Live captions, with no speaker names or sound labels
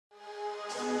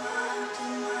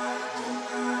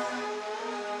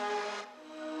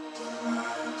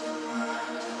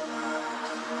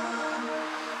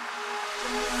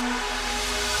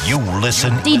You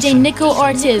listen. DJ Nico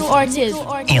Ortiz.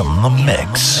 In the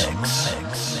mix.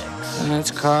 And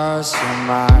it's cause you're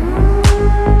mine.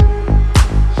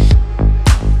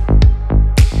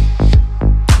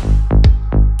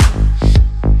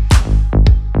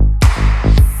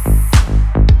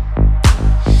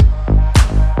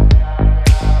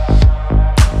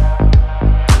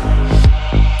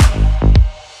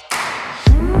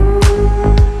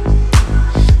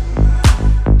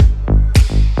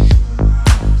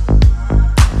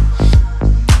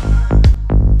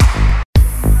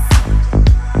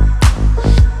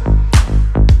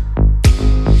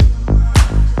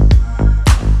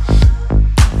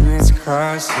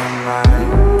 Cross your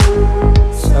mind,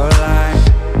 so like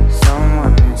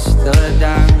someone is still a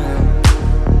diamond.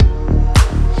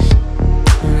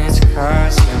 And it's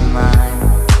cross your mind,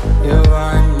 you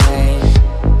want me,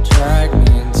 drag me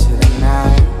into the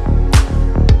night.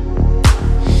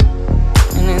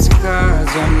 And it's cross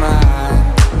your mind,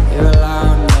 you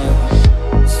allowed me,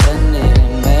 send it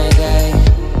in Mayday.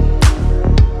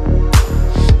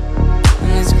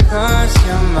 And it's cross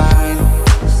your mind,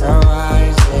 so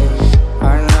wisely. I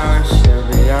know it should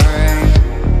be alright.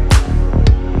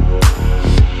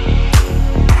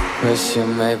 Cause you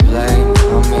may blame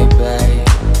on me, babe.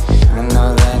 I know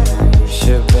that now you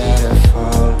should better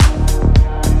fall.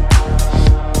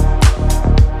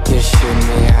 You shoot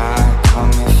me high, call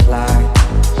me fly.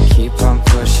 Keep on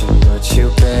pushing, but you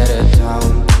better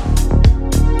don't.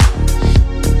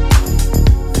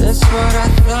 That's what I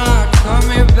thought, call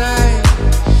me babe.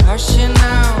 Hushing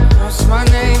out, cross my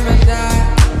name and die.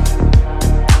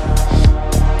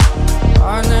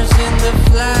 Honors in the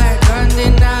flag,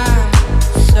 undenied.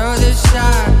 So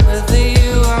decide whether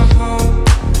you are home.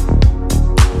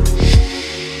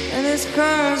 And it's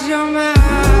cause you're mine.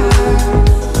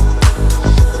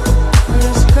 And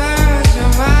it's cause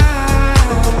you're mine.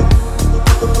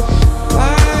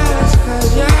 Oh, it's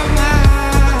cause you're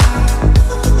mine.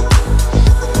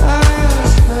 Oh,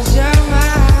 it's cause you're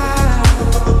mine.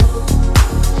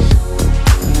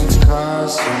 And it's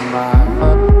cause you're mine.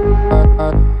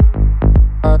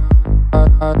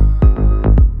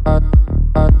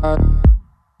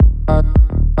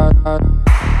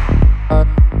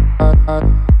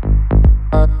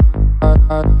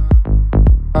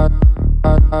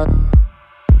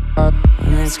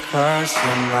 It's crossed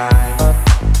your mind.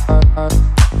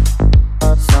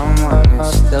 Someone is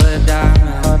still a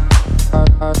diamond.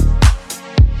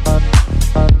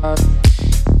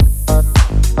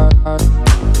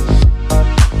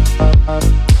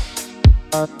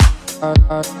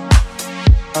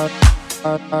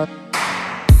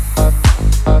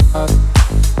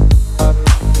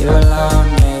 You allow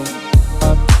me,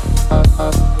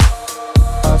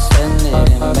 send it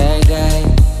in Mayday.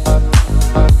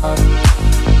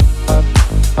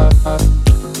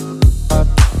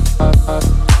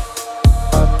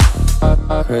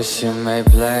 Cause you may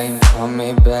blame on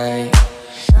me, babe.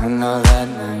 I know that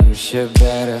now you should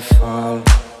better fall.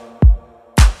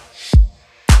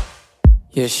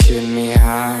 You shoot me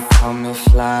high, call me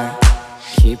fly.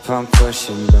 Keep on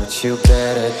pushing, but you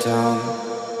better don't.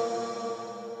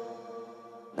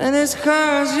 And it's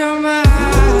cause you're mine.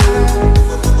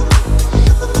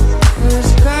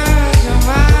 It's cause you're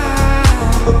mine.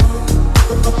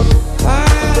 Oh,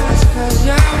 it's cause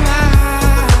you're mine.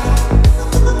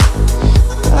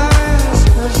 Oh, it's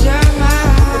cause you're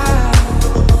mine.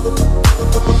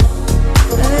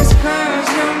 And it's cause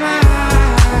you're mine.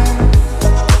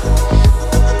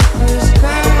 It's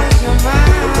cause you're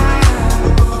mine.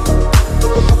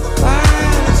 Oh,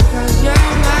 it's cause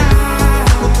you're mine.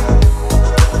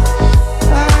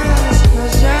 Oh, it's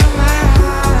cause you're mine.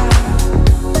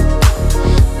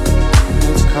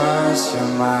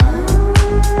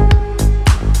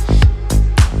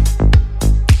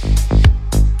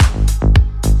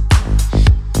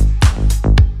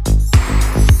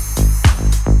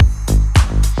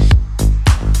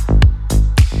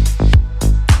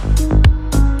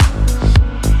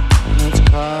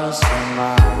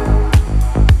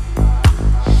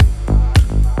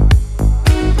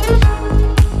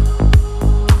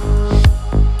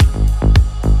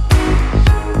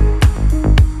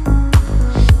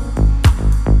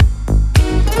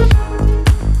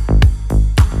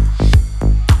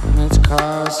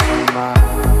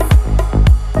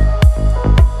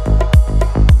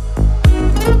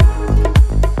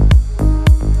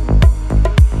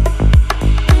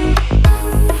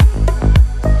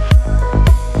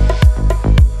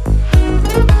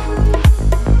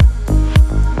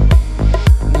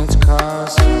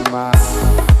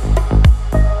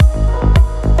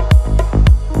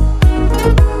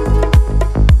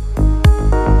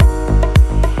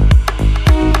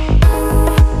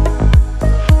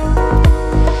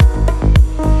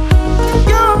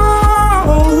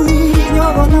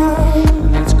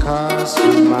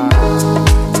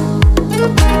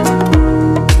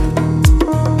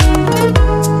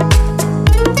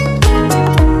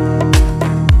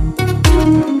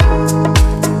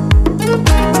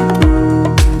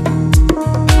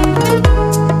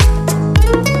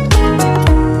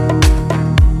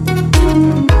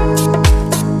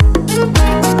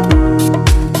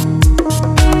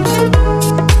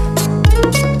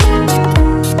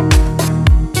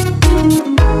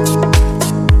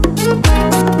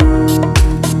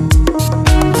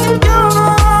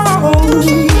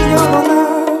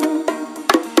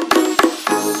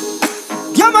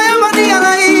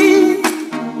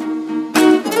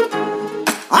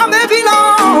 Ame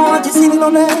bilo jisini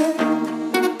lone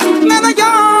Nena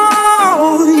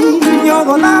yo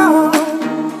gola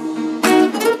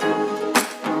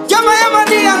Yama yama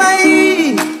di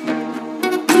alai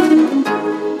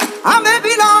Ame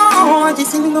bilo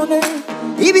jisini lone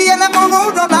Ibi ele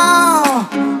mongo dola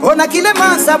Ona kile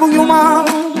masabu nyuma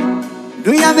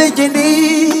Dunya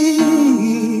vejeni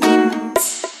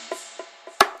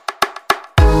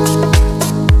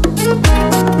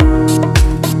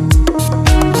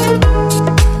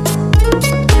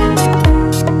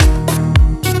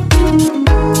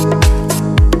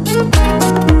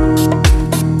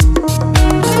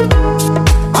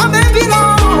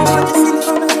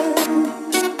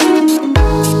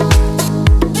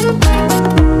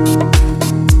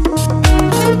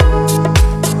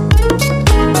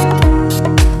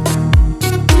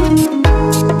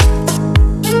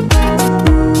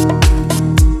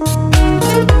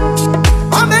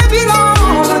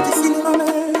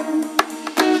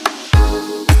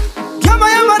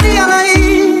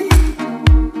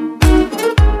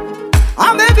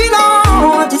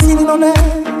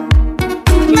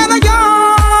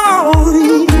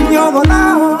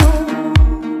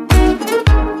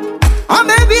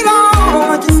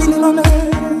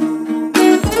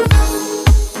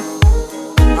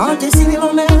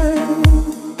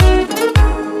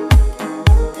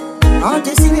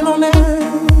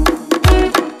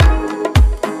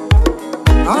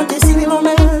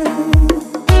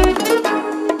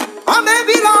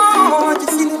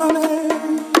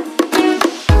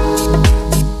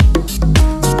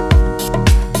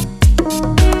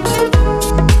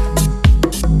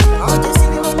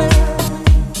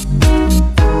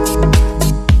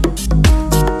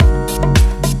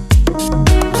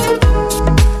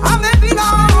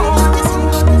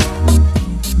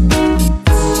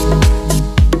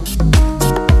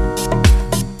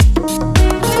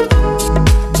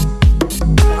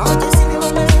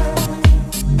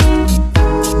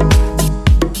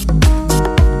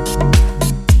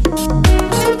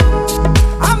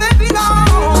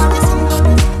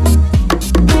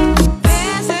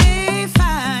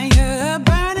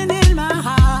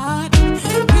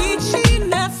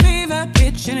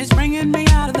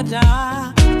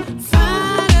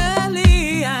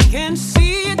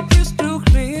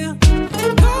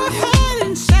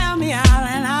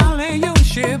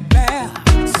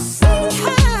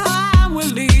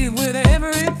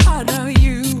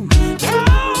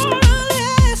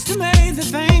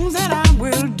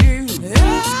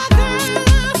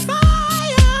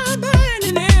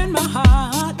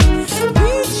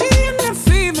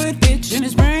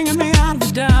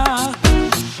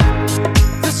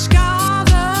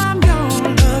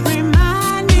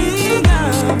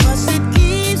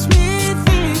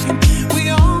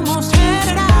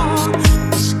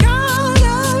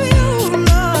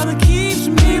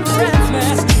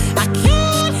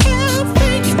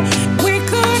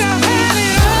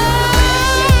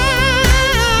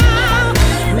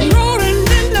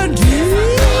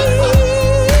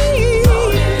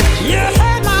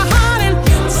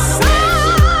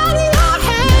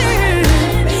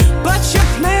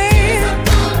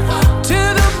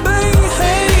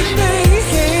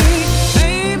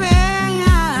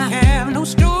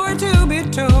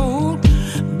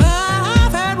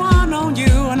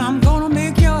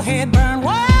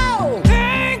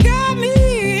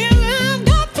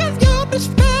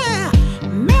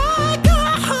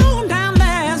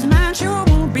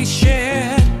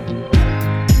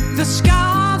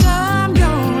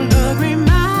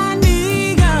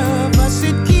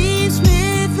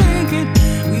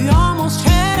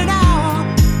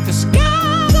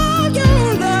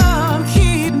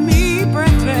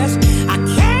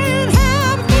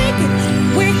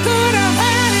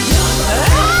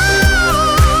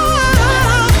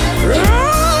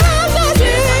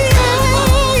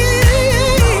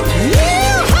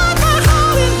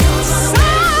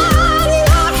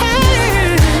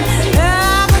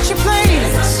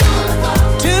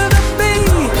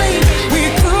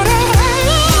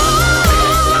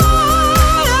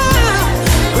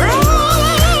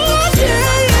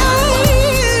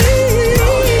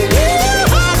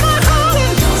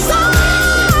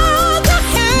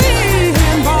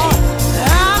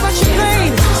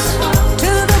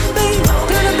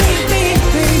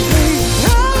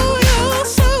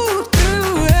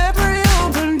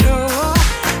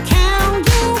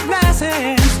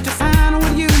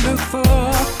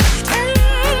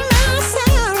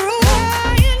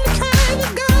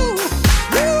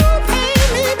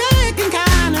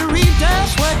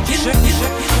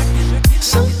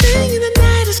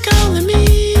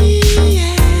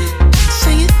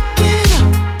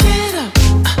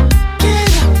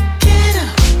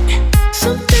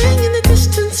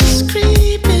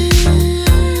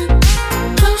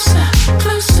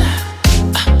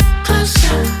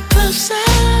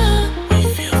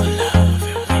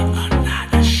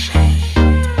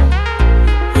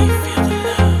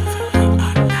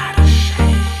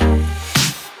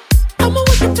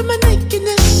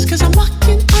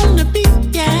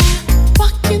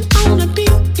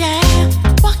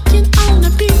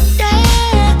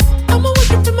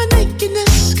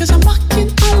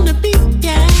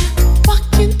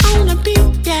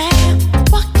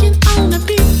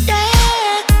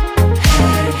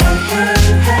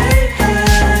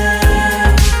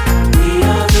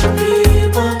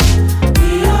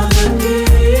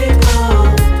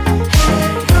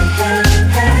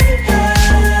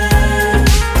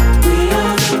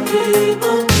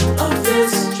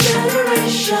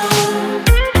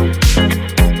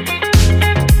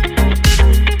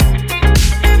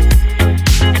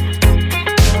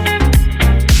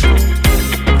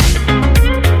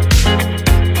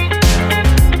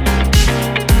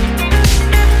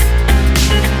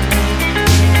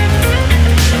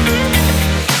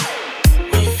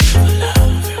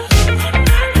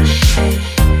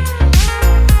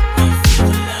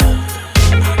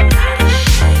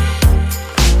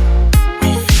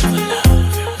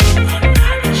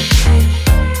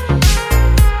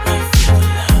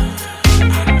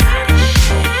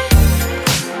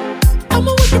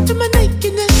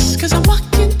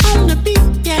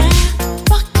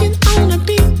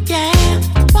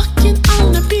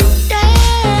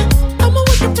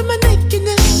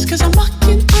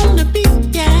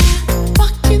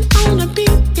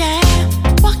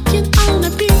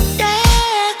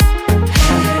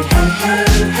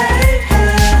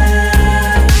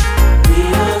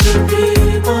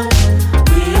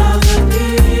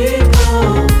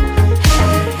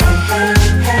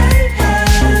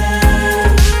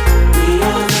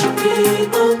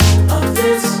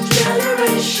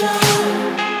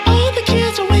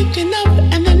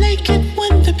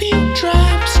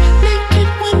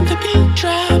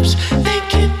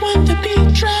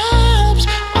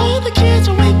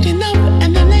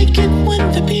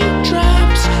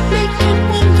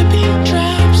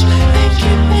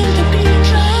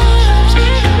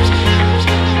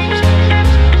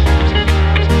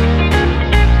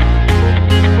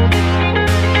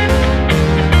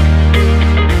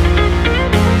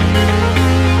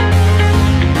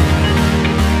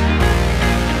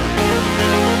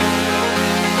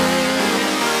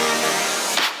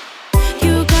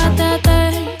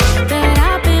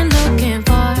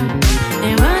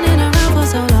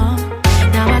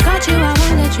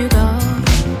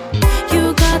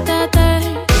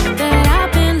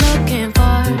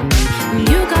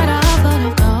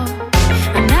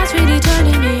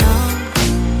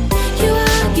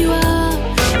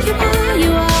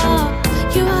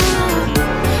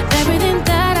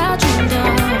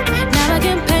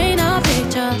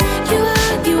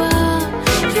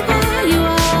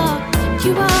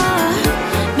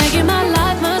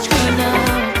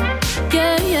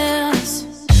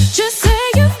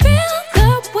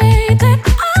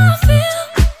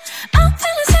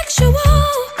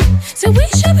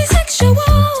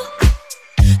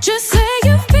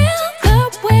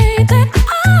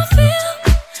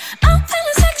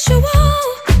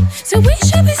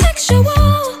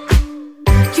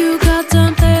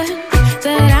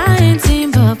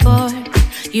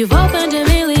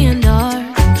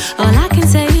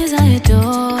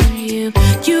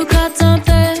You got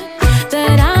something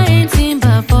that I ain't seen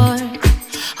before.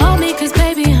 Hold me, cause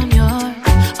baby, I'm yours.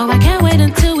 Oh, I can't wait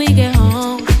until we get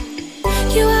home.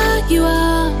 You are, you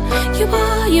are, you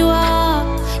are, you are,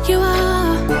 you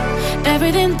are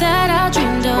everything that I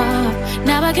dreamed of.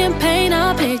 Now I can paint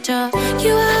a picture.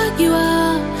 You are, you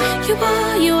are, you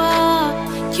are, you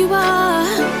are, you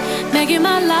are making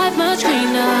my life much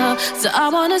greener. So I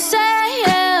wanna say,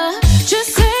 yeah, just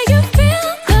say you feel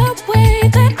the way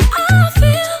that I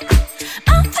feel.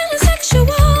 I'm feeling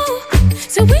sexual,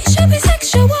 so we should be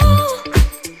sexual.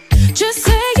 Just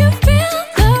say you feel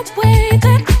the way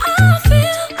that I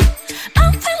feel.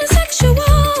 I'm feeling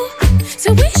sexual,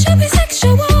 so we should be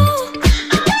sexual.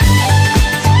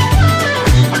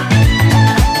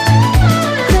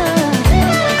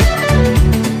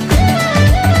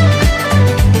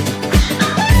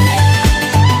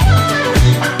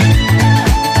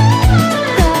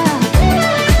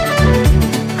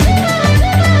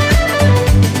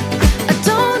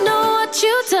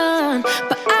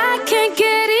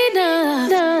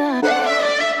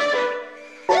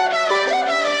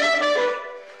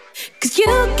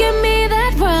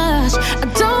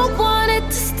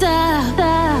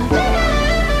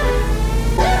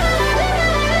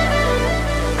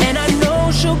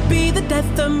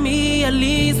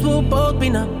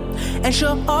 And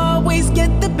she'll always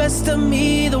get the best of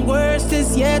me. The worst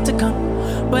is yet to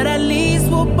come, but at least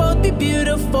we'll both be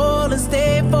beautiful and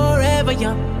stay forever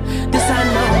young. This I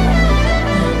know,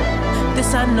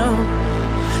 this I know.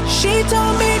 She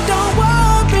told me don't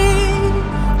worry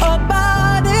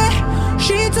about it.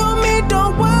 She told me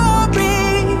don't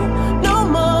worry no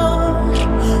more.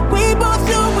 We both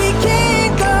know we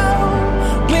can't go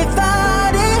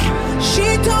without it. She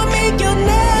told me you'll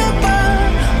never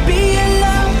be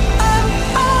alone.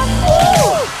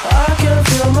 I can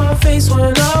feel my face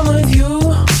when I'm with you,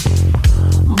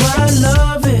 but I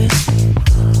love it,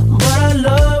 but I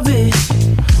love it.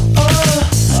 Oh,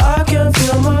 I can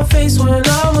feel my face when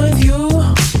I'm with you,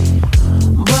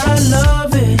 but I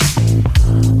love it,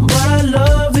 but I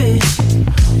love it.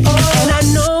 Oh, and I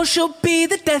know she'll be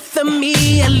the death of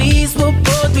me. At least we'll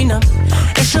both be numb,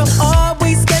 and she'll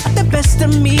always get the best of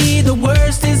me. The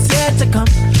worst is yet to come.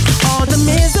 All the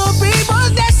misery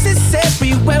was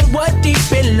necessary when we're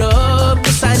deep in love.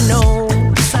 Cause I know,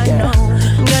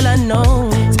 girl, I know.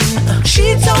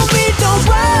 She told me don't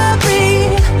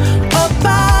worry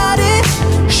about it.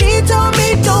 She told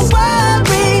me don't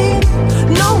worry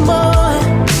no more.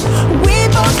 We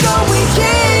both know we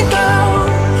can't go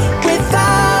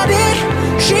without it.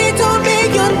 She told me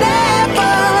you'll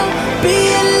never be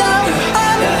alone.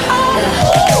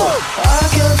 I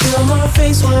can feel my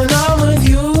face when I'm with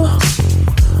you,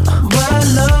 but I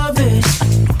love it,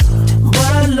 but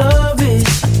I love it.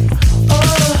 Oh,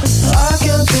 I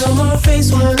can feel my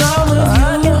face when I'm with you, but I love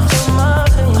it,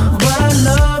 but I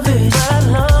love it.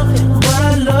 I can feel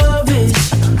my face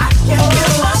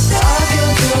when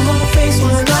I'm with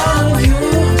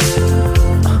you,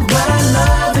 but I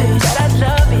love it, but I love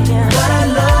it, but I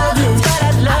love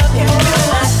it.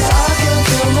 I can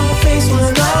feel my face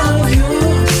when I'm with you,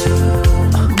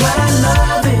 but I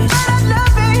love it,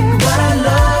 but I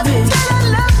love it.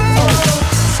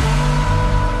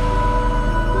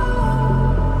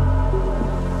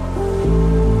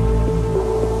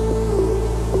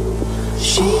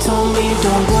 She told me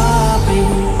don't worry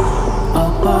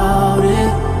about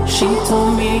it. She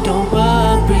told me don't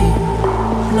worry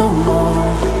no more.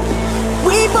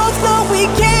 We both know we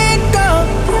can't go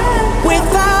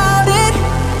without it.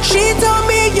 She told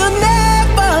me you'll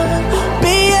never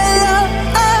be alone.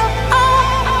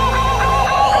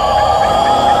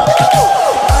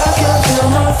 I can feel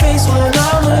my face when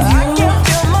I'm with you,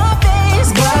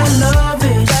 but I love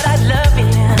it, but I love it,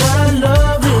 but I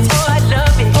love it. Oh, I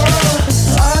love it. Oh,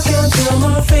 I can feel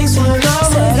my face when I'm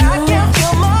with you. I can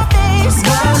feel my face,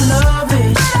 but I love it,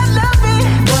 but I love it,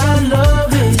 but I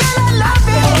love it. I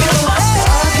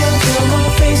can feel my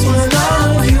face.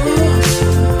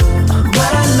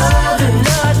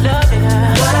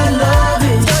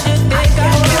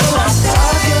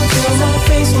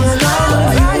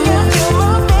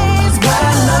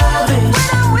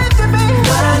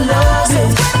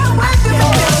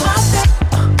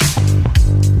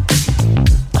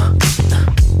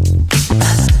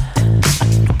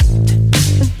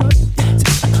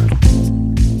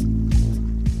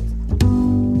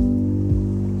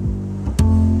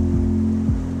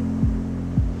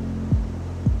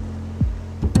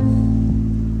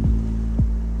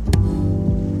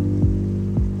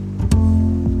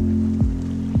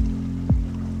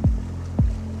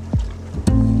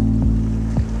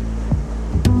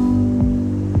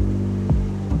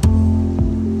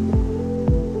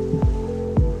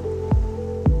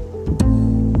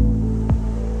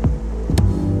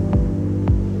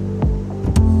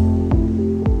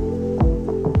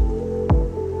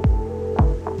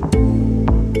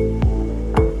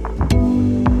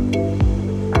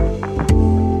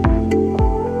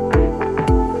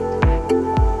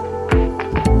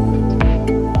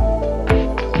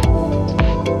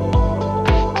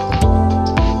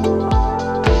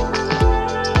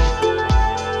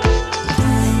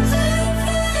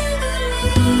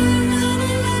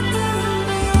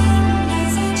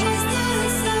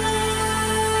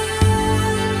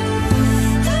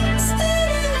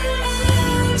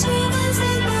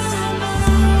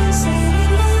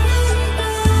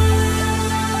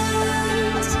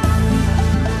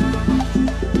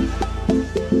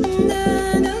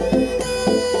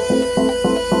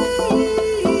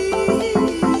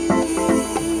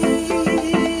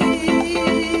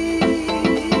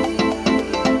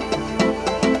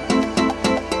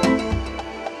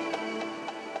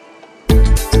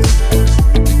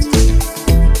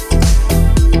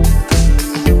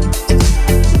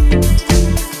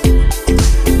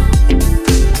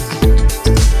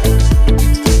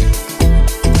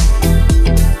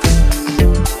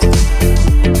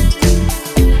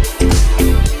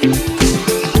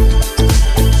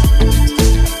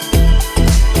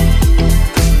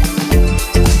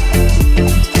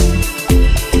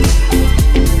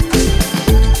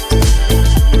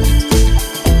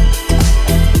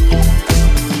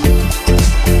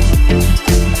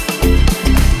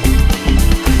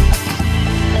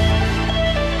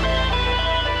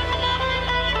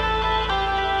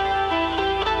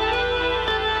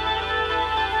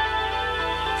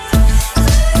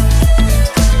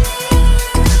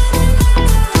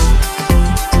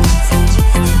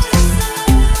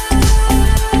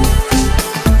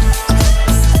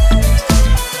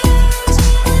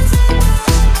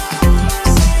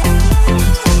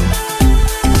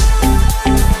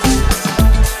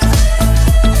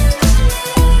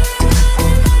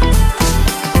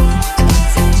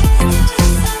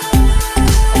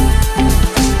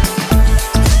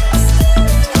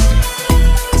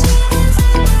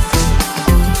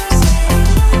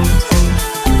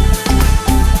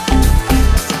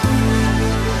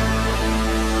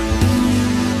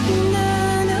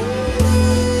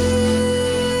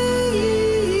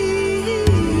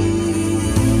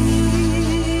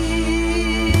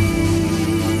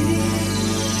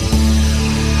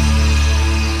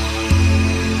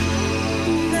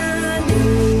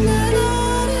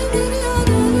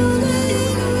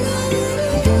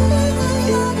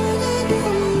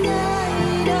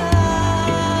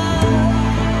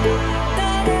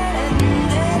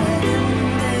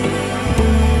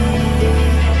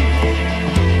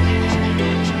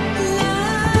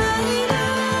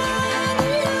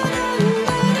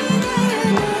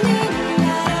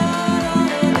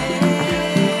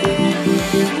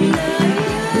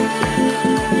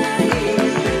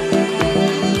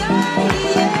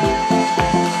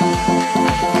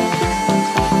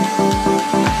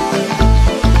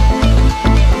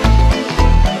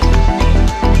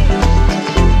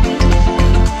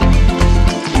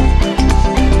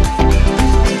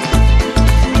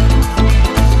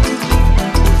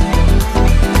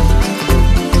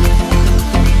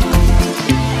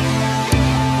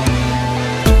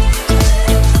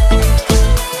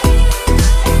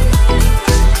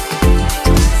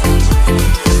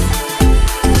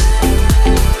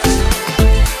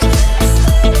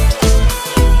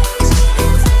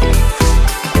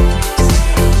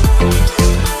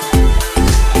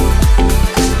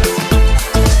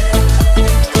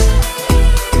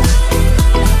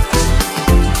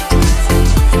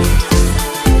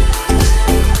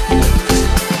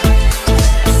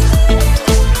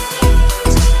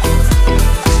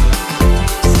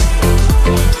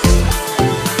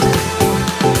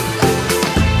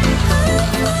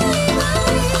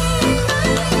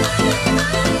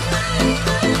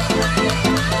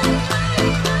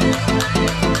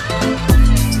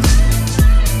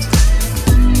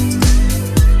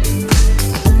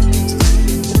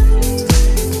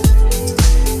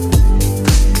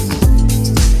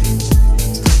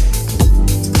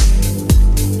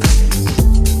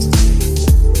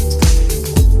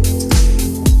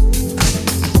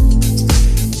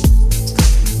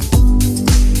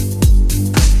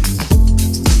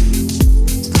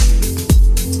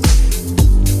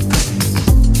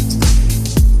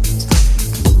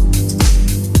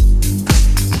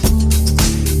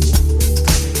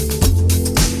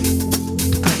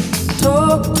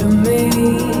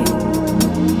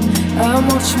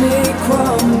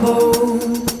 crumble,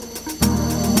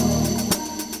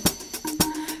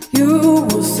 you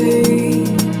will see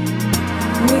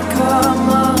me come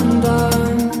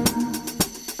undone.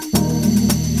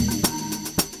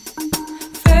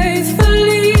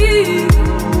 Faithfully,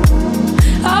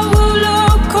 I will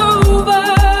look over.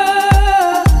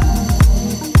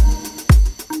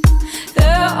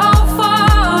 There I'll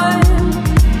find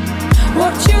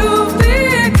what you've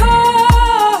become.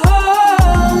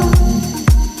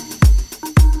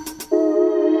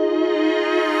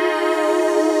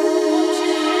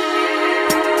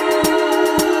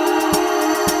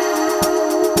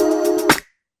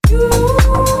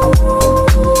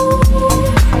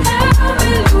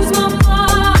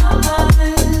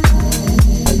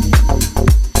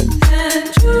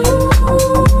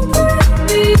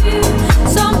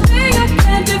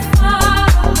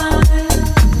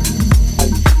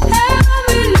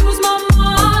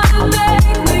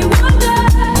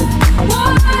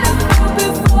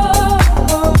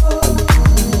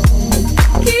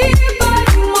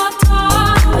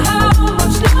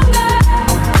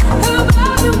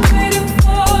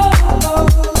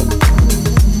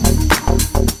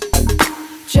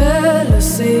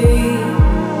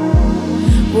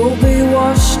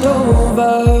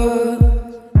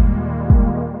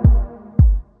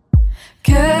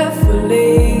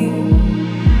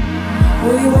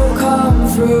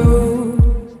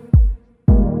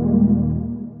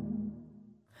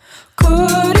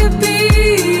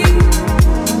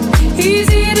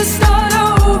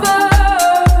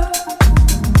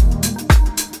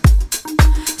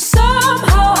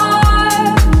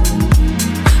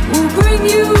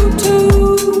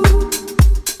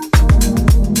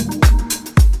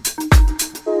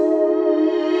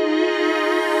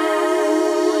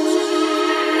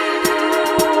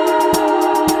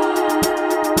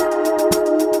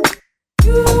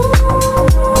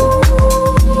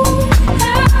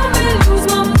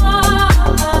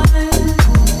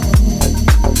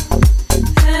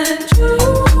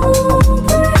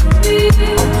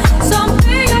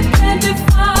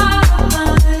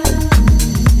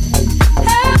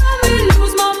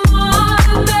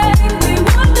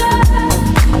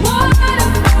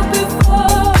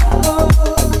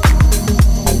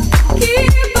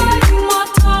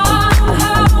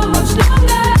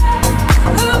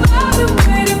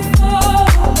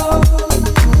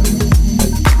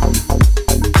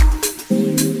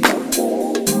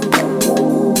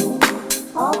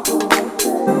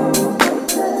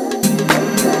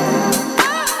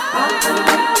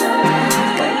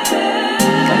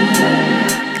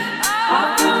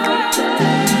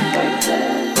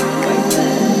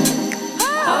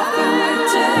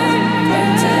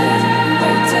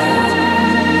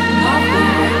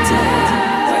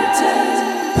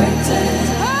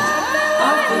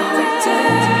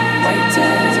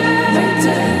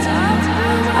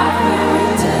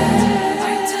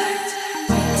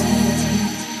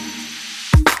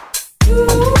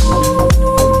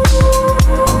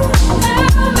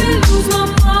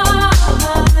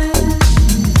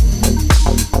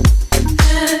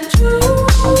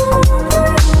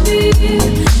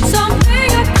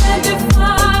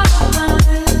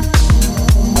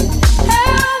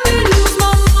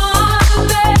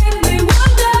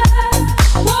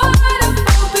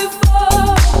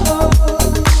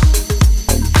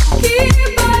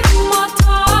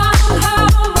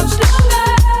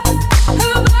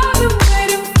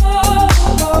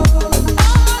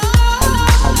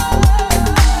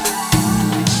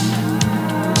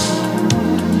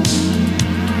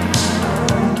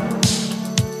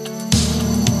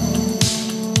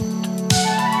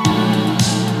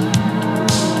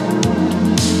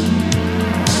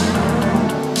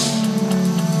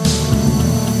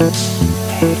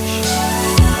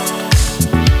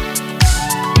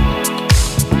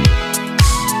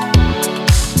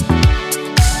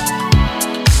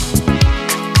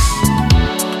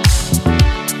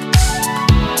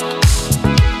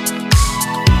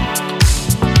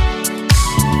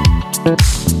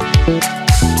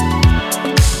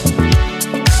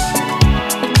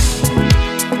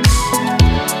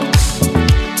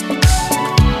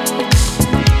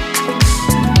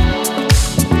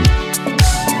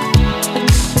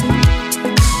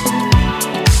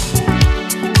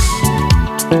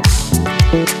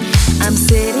 I'm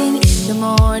sitting in the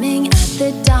morning at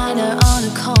the diner on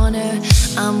a corner.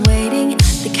 I'm waiting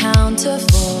at the counter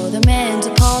for the man to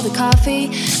pour the coffee,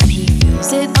 and he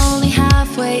fills it only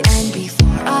halfway. And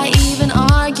before I even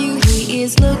argue, he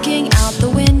is looking out the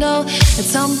window at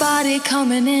somebody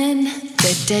coming in.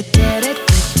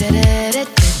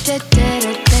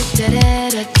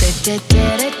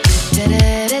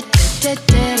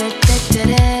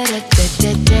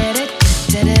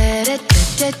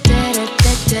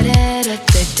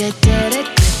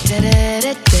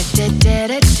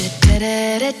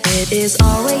 It is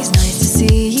always nice to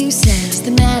see you, says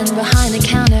the man behind the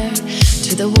counter.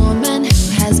 To the woman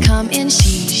who has come in,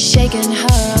 she's shaking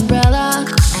her umbrella.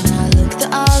 And I look the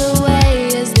other way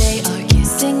as they are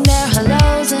kissing their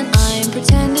hellos. And I'm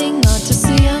pretending not to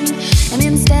see them, and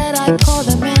instead I pour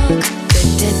the milk.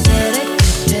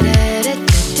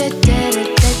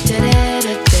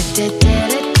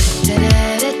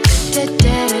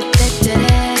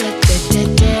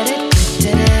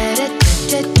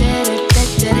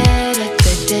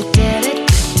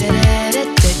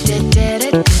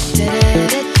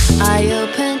 I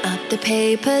open up the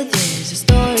paper, there's a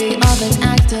story of an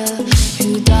actor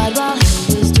who died while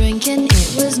he was drinking.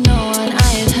 It was no one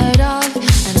I had heard of,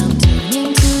 and I'm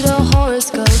turning to the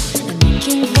horoscope and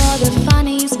looking for the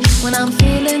funnies when I'm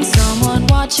feeling someone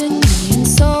watching me, and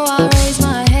so I raise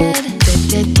my head.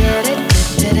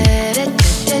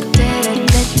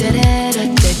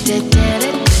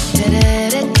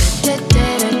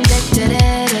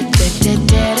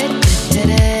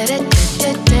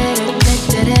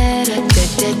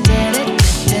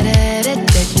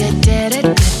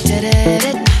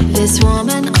 This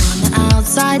woman on the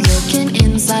outside looking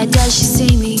inside, does she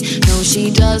see me? No, she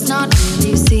does not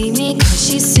really see me, cause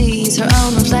she sees her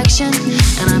own reflection.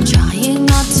 And I'm trying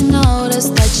not to notice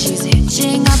that she's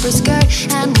hitching up her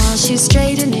skirt, and while she's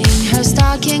straightening her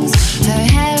stockings, her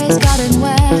hair has gotten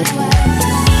wet.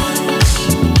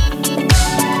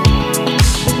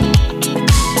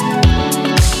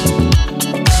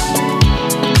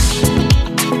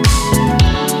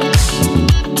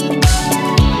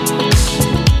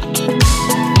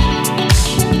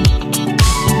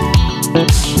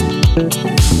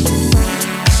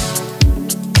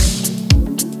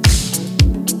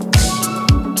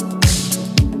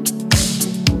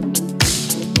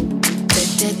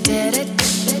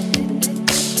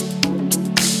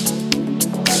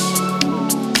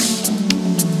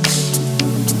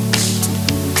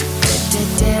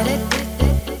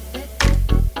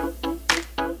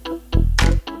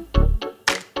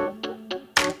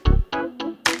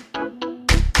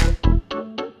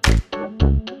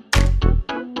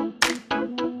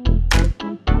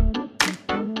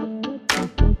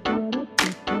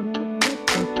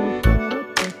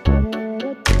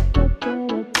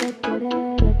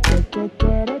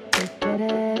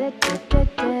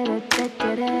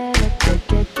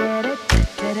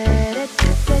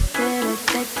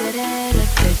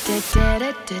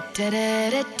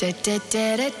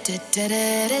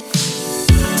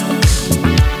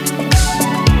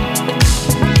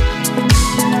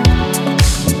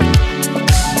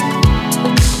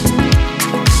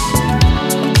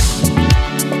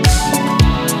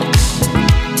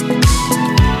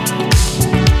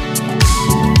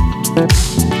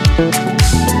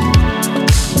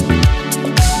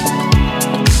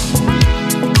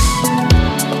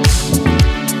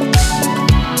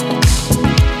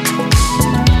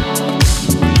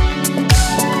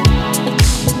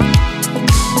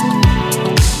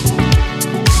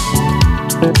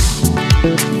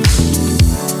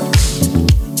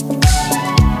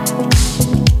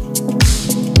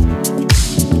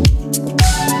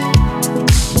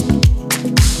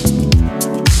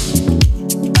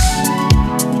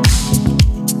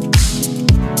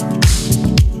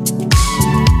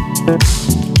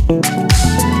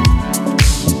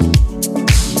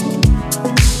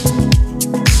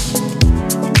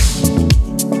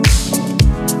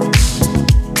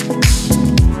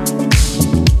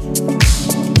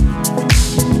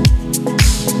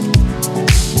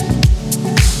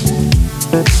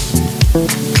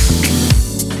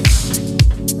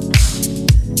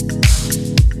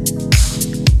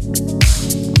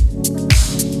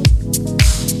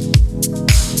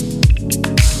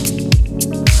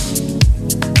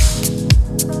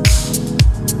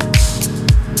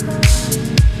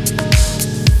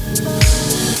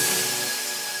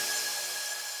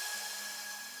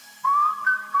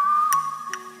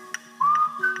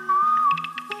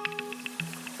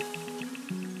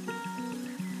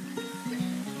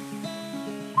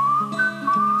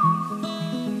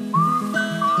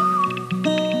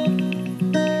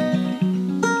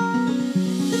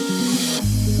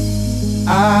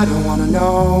 I don't wanna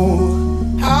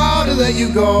know how to let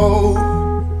you go.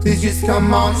 Please just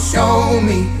come on, show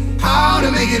me how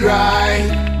to make it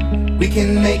right. We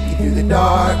can make it through the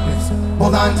darkness.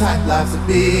 Hold on tight, life's a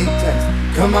big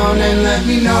test. Come on and let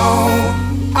me know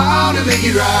how to make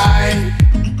it right.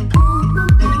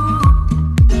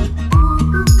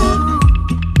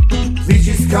 Please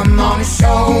just come on and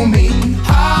show me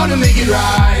how to make it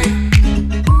right.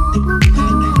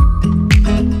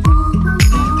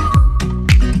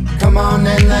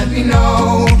 let me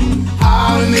know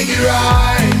how to make it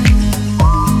right.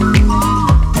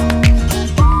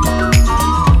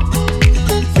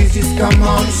 Please just come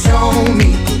on and show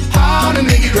me how to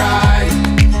make it right.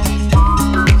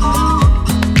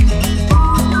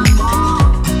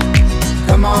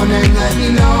 Come on and let me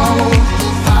know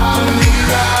how to make it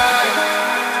right.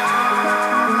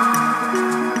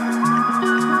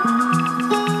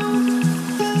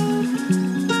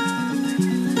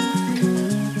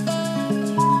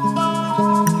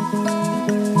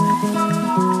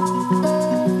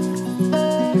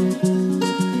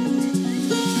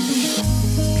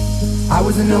 I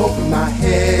wasn't over my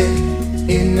head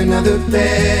in another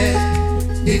bed.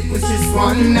 It was just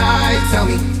one night. Tell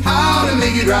me how to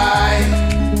make it right.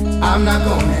 I'm not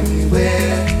going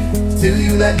anywhere till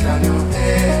you let down your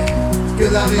hair.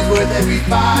 Your love is worth every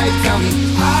fight. Tell me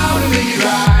how to make it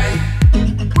right.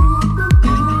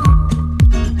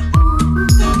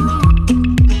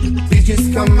 Please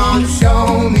just come on and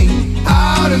show me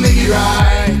how to make it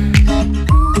right.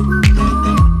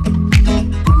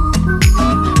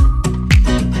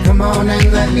 Come on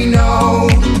and let me know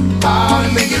how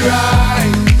to make it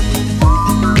right.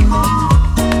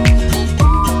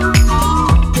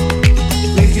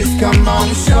 Please just come on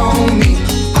and show me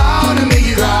how to make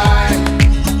it right.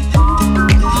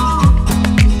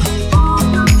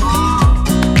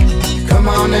 Come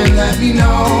on and let me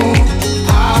know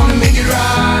how to make it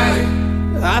right.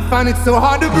 I find it so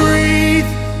hard to breathe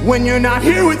when you're not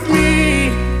here with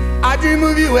me. I dream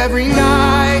of you every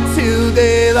night till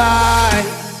daylight.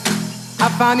 I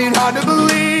find it hard to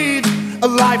believe a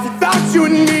life without you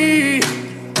and me.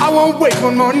 I won't wait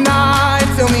one more night.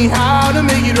 Tell me how to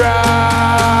make it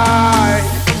right.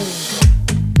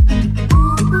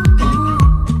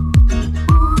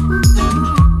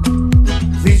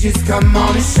 Please just come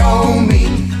on and show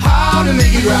me how to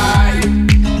make it right.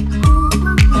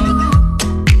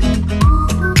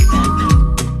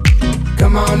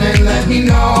 Come on and let me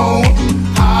know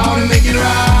how to make it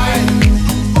right.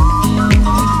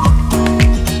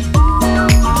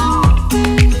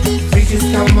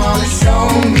 Just come on and show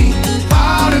me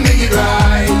how to make it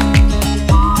right.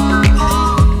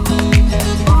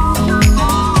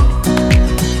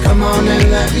 Come on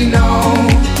and let me know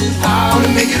how to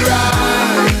make it right.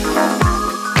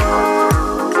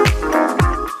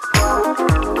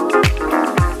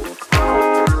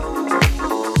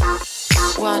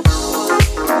 One.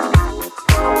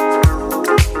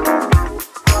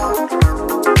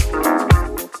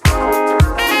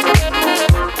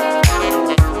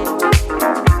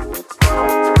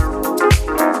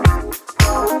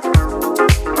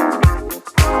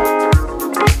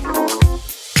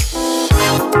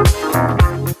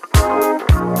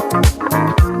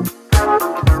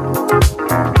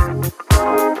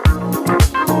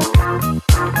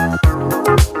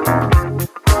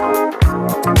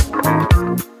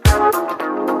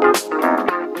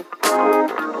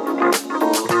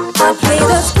 I play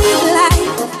the street light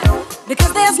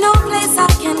because there's no place I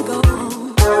can go.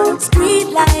 Street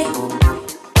light,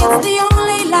 it's the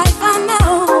only life I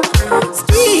know.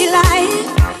 Street light,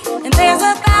 and there's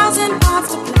 1,000 parts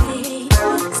to play.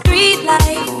 Street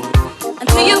light,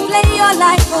 until you play your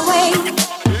life away.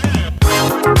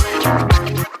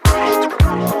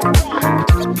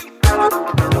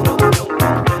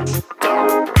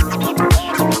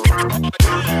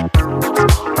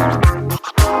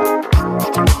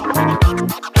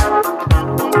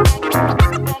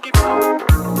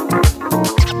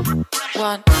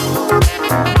 One.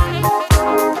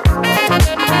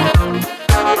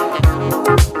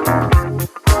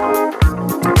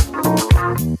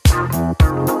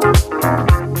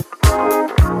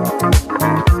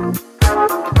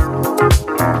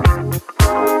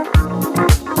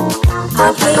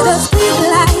 I play the street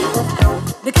light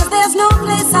because there's no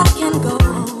place I can go.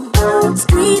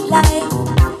 Street light,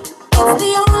 it's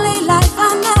the only life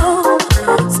I know.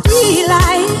 Street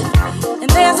light, and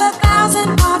there's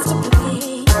 1,000 parts to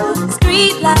play.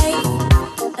 Street light,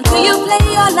 until you play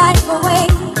your life away.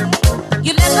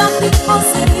 You let the people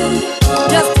say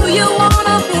just who you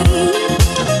wanna be,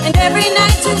 and every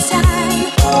night you shine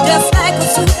just like a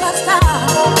superstar.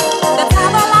 That's how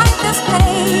the life is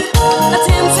played, a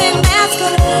tempting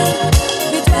masquerade.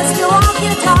 You dress, you walk,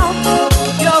 you talk,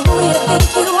 you're who you think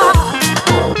you are.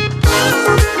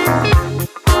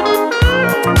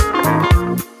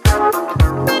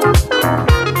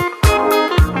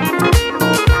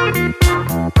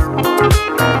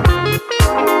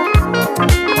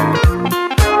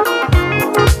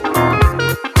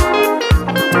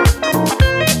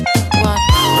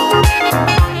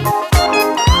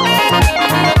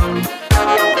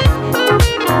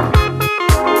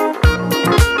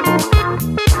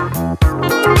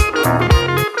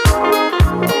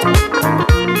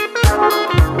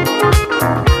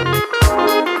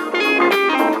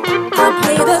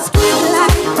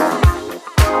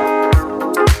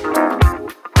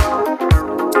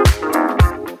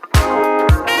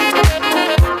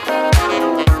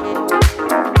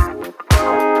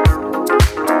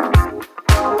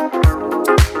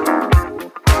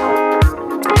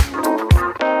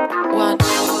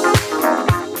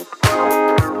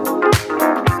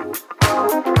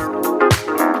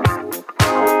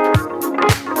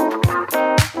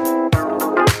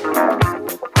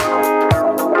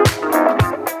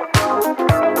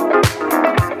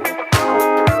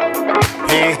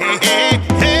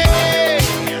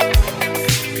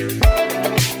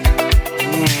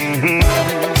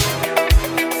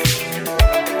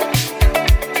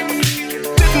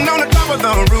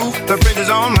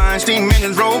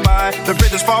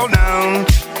 bridges fall down,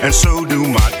 and so do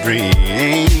my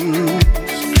dreams.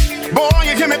 Boy,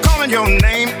 you hear me calling your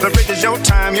name. The bridge is your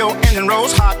time, your engine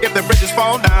rolls hot. If the bridges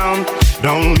fall down,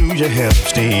 don't lose your head of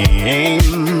steam.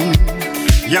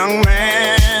 Young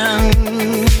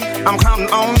man, I'm counting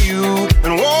on you,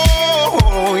 and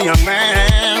whoa, young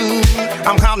man,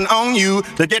 I'm counting on you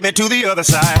to get me to the other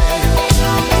side.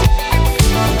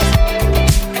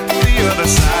 The other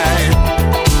side.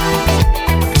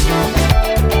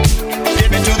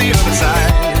 Get me to the other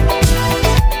side.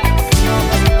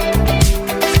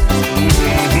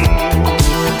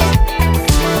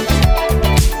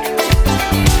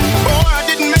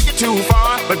 Too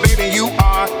far, but baby you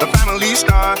are the family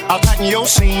star. I'll tighten your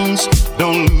seams,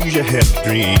 don't lose your head of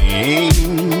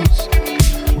dreams.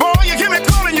 Boy, you hear me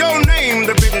calling your name.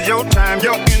 The bridge is your time,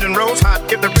 your engine rolls hot.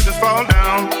 If the bridges fall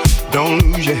down, don't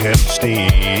lose your head of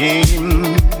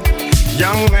steam.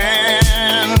 Young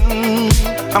man,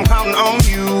 I'm counting on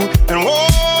you, and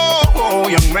whoa,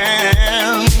 young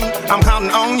man, I'm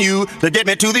counting on you to get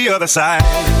me to the other side.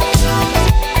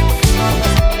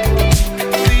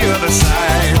 The other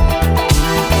side.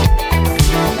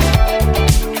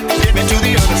 Get me to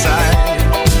the other side.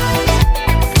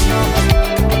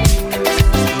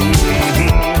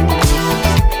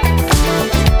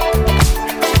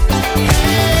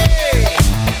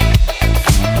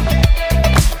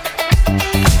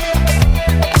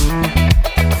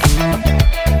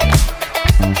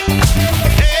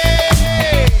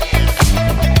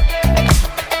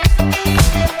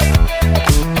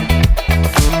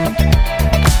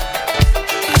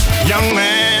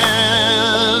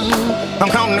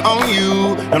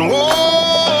 And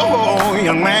whoa,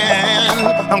 young man,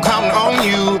 I'm counting on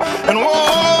you. And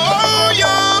whoa,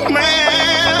 young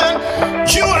man,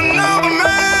 you are now the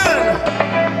man.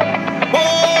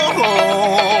 Whoa,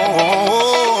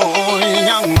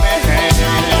 young man,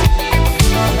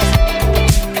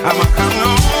 I'm counting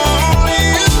on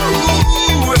you.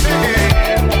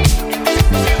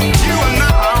 You are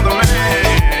now the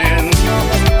man.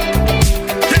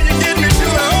 Can you get me to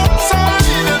the other side?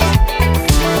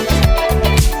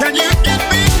 Can you get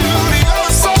me to the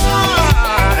other side?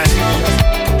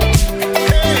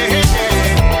 Hey, hey,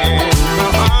 hey,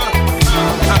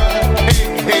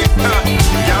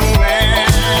 young man,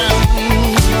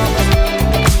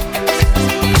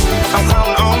 I'm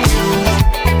counting on you.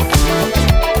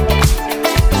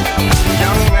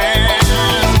 Young man,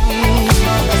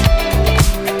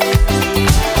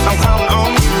 I'm counting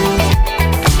on you.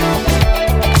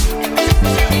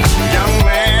 Young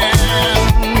man,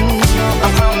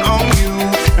 I'm counting on you,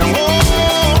 and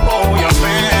whoa, young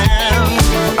man,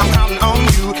 I'm counting on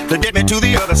you to get me to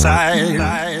the other side.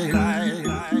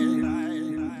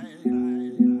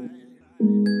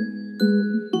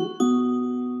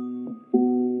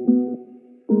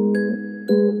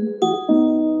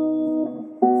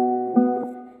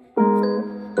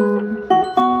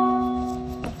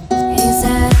 He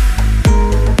said,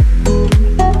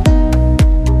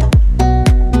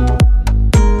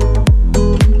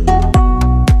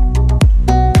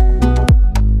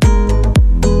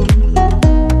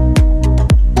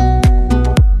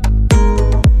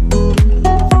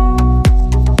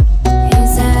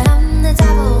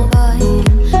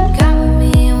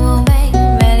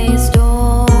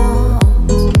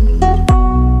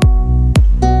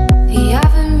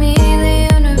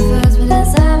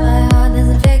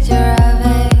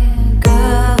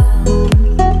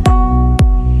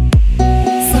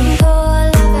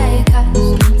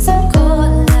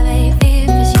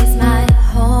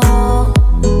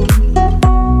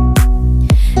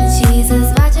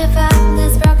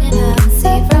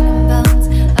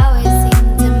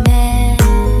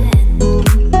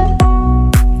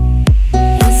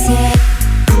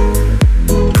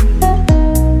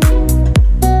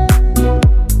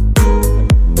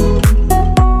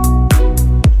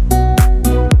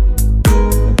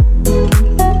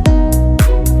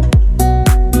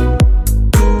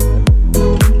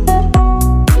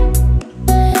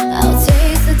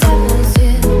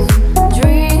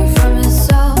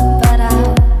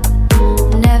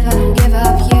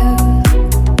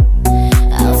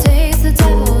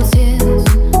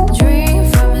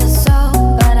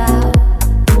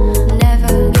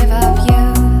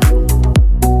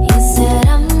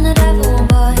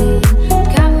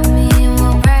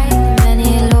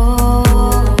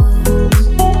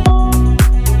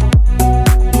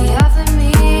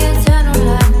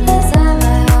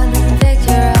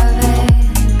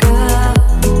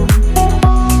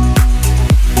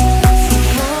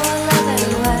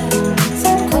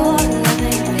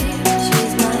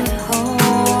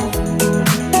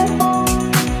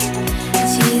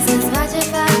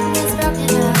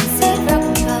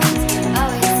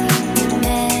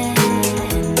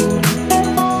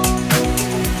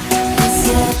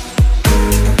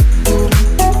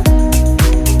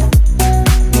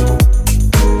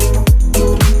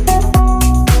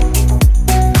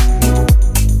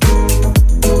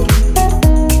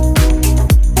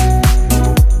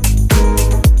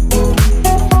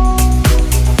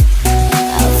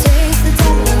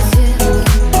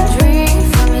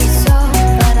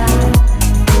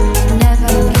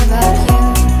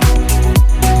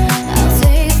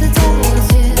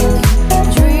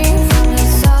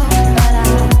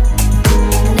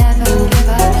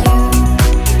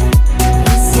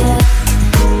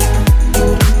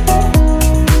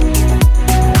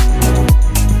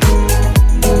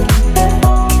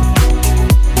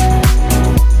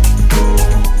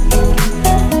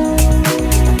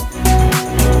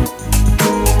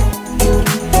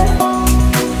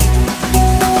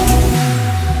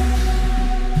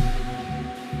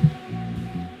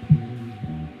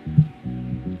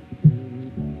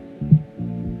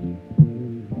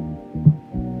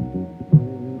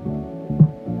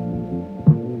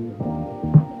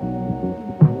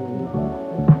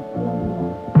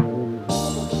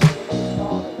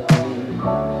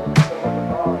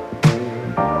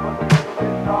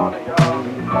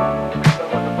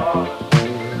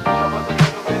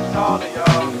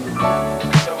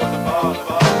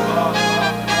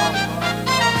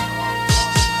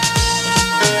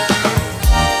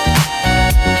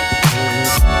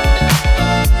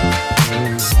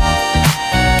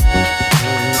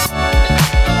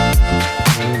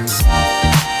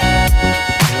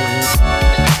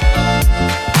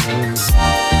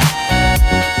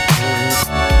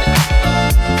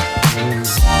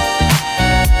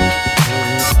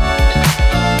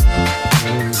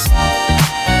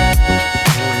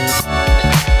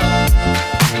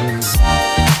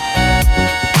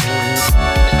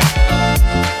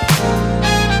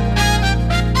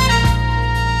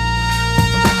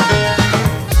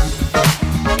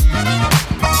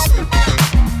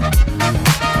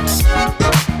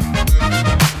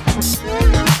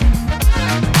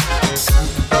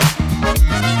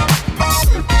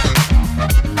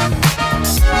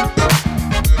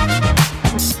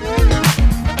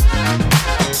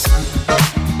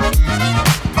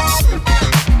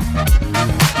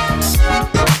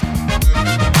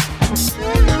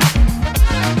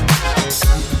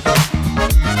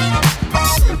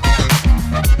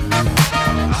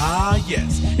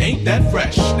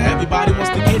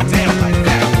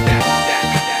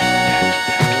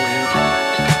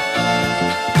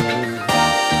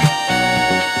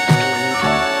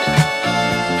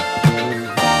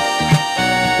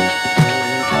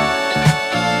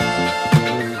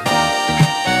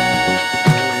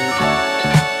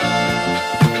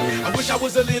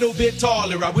 bit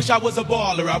taller. I wish I was a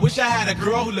baller. I wish I had a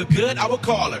girl who looked good, I would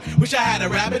call her. Wish I had a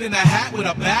rabbit in a hat with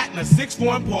a bat and a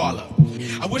 6'4" parlor.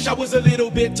 I wish I was a little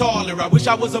bit taller. I wish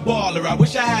I was a baller. I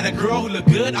wish I had a girl who looked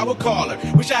good, I would call her.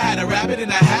 Wish I had a rabbit in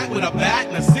a hat with a bat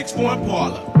and a 6'4"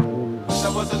 parlor. Wish I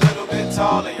was a little bit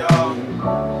taller, y'all.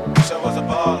 Wish I was a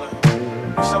baller.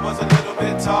 Wish I was a little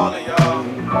bit taller, y'all.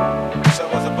 Wish I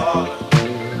was a baller.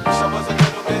 Wish I was a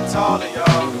little bit taller,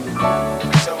 y'all.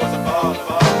 Wish I was a baller,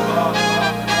 baller, baller,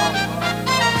 baller.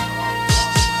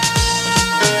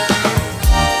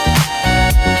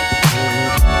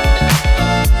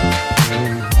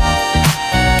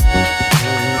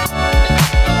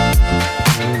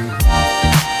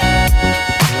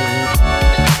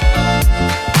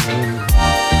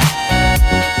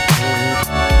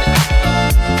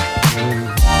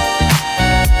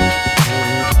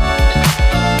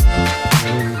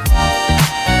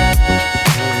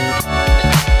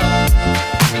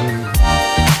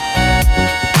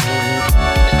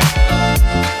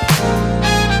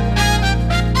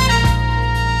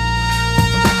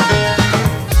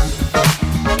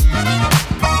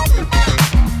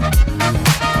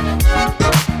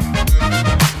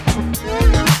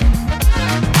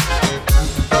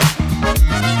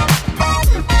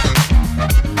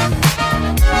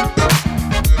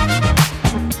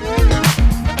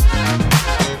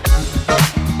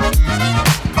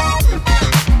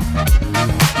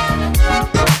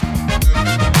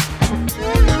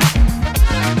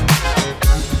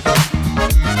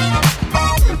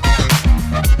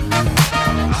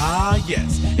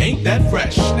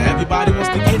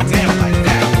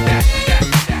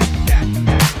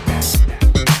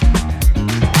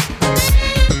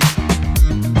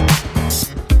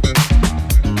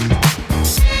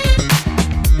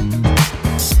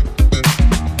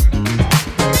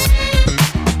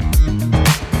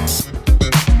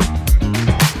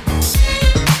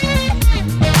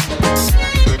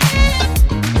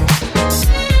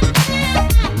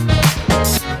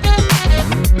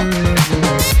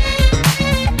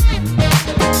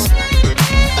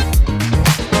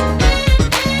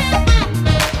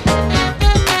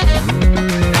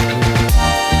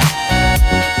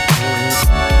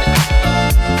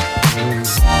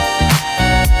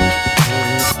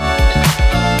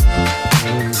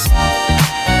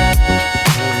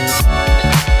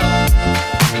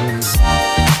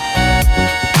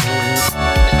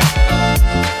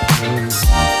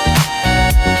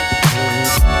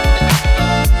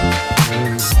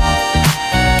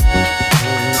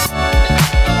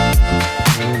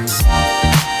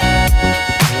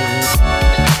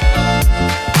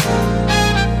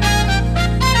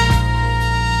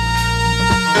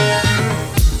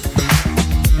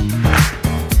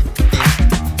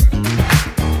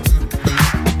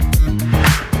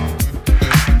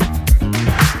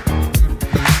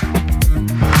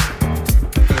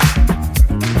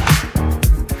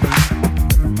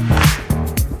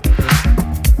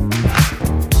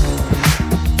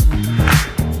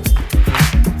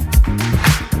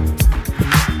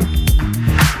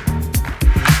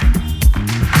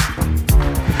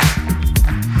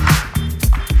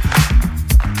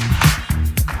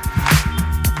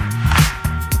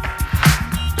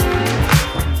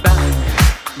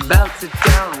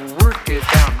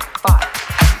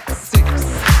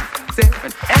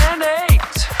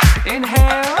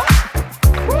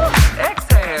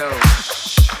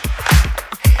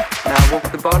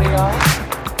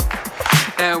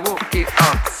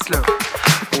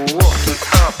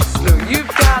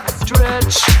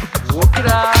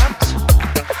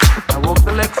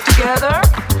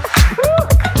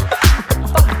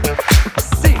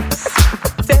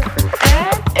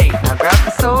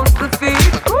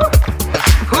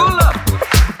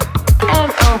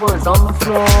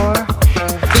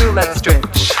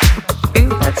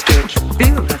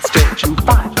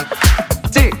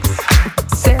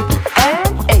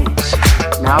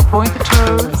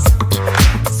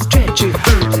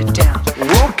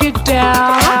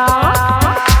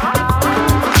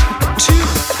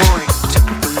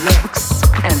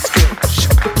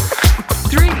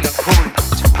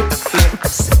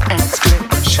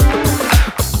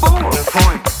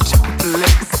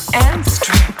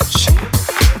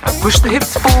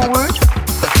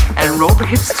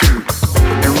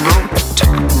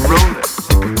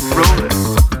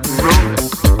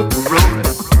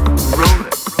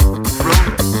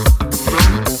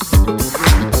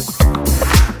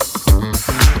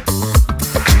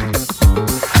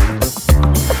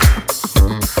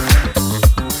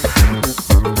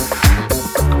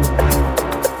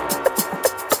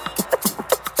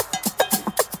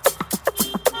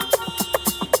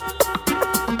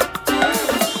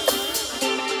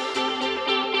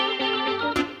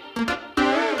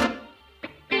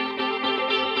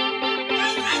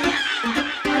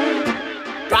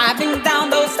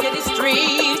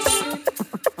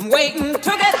 waiting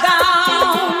to get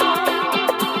down.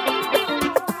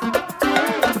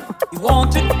 You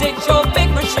want to ditch your big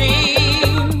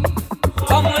machine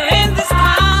somewhere in this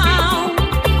town.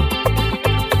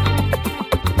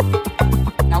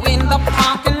 Now in the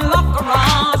parking lot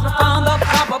garage, we found the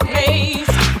proper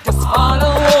place. Just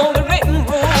follow all the written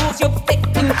rules, you'll fit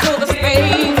into the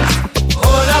space.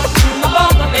 Pull up to my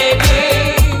bumper, baby,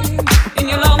 in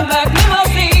your long black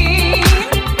limousine.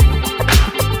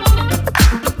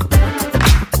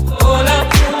 Pull up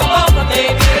to my bumper,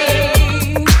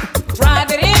 baby, drive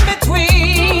it in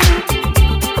between.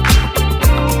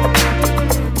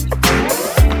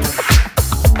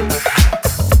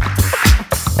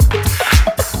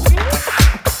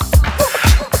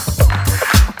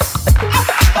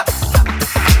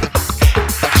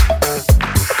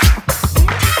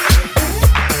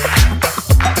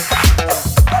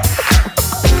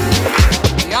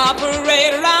 We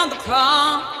operate around the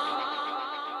clock.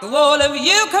 The all of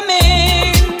you come in.